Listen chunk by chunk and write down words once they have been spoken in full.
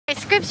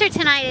Scripture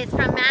tonight is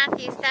from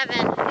Matthew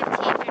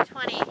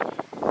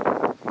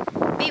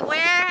 7:15-20.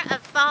 Beware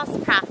of false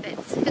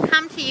prophets who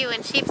come to you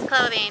in sheep's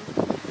clothing,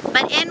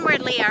 but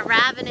inwardly are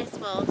ravenous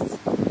wolves.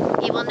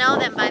 You will know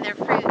them by their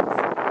fruits.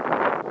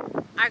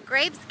 Are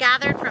grapes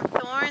gathered from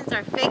thorns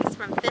or figs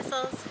from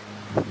thistles?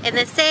 In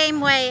the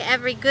same way,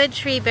 every good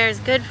tree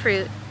bears good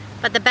fruit,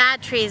 but the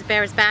bad tree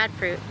bears bad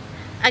fruit.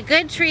 A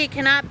good tree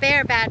cannot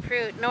bear bad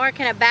fruit, nor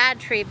can a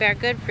bad tree bear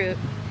good fruit.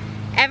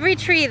 Every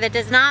tree that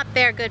does not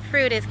bear good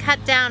fruit is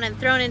cut down and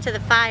thrown into the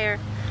fire.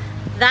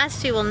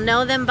 Thus you will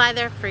know them by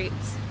their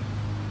fruits.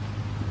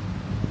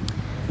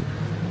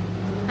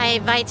 I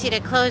invite you to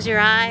close your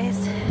eyes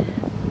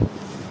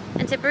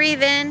and to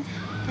breathe in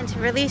and to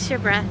release your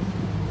breath.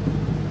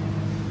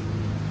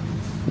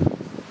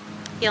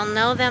 You'll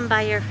know them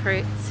by your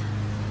fruits.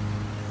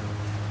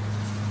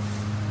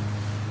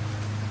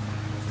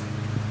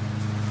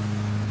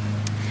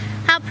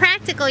 How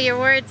practical your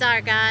words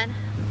are, God.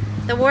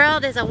 The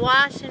world is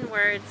awash in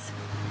words.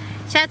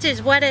 Such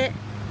is what I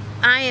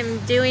am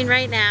doing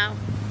right now.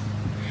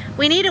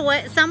 We need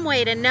some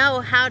way to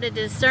know how to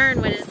discern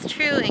what is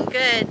true and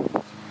good,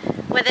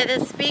 whether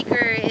the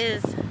speaker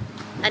is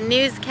a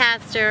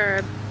newscaster or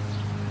a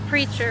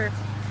preacher,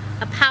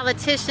 a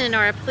politician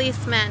or a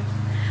policeman.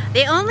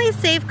 The only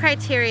safe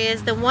criteria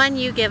is the one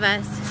you give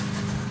us.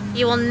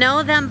 You will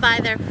know them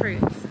by their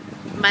fruits,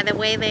 by the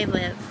way they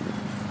live.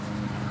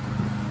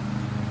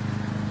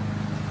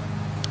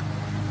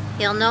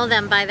 You'll know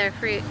them by their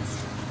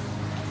fruits.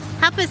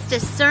 Help us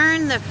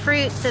discern the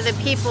fruits of the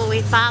people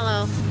we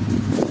follow.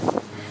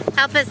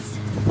 Help us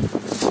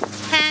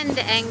tend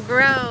and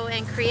grow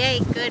and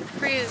create good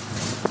fruit.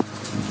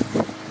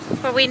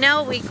 For we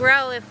know we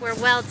grow if we're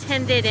well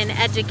tended in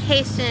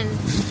education,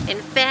 in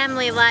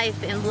family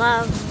life, in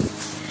love.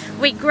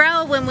 We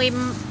grow when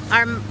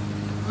our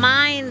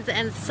minds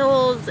and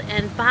souls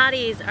and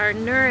bodies are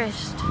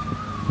nourished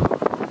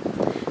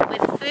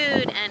with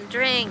food and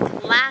drink,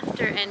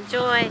 laughter and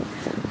joy,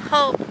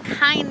 hope,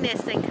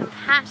 kindness and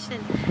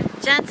compassion,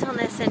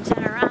 gentleness and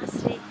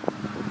generosity.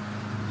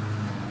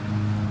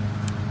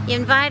 You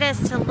invite us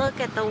to look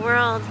at the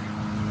world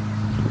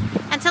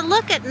and to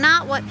look at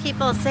not what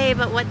people say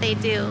but what they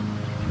do,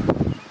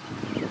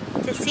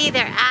 to see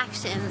their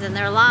actions and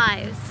their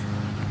lives,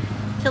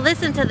 to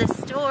listen to the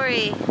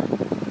story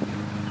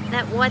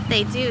that what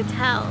they do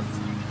tells.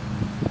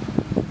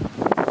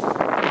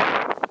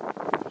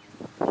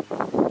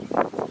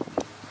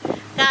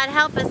 God,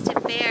 help us to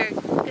bear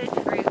good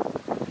fruit,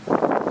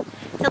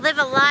 to live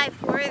a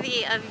life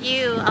worthy of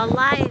you, a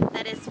life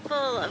that is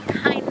full of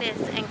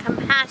kindness and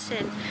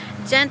compassion,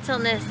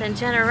 gentleness and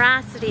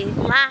generosity,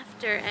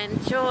 laughter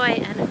and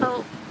joy and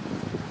hope.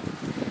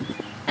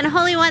 And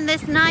Holy One,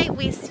 this night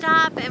we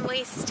stop and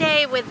we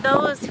stay with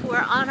those who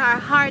are on our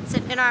hearts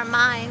and in our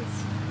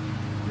minds,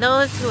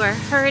 those who are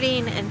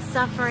hurting and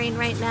suffering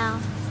right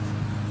now,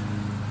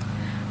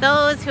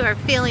 those who are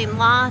feeling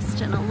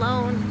lost and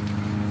alone,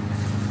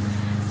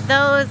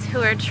 those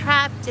who are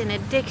trapped in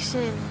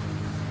addiction,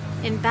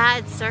 in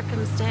bad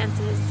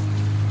circumstances,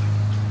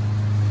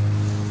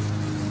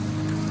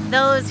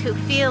 those who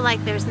feel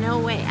like there's no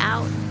way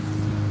out.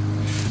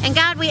 And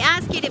God, we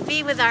ask you to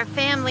be with our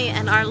family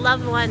and our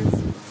loved ones.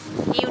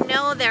 You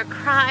know their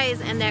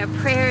cries and their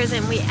prayers,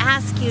 and we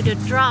ask you to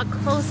draw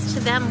close to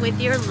them with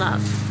your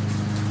love.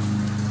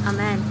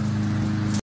 Amen.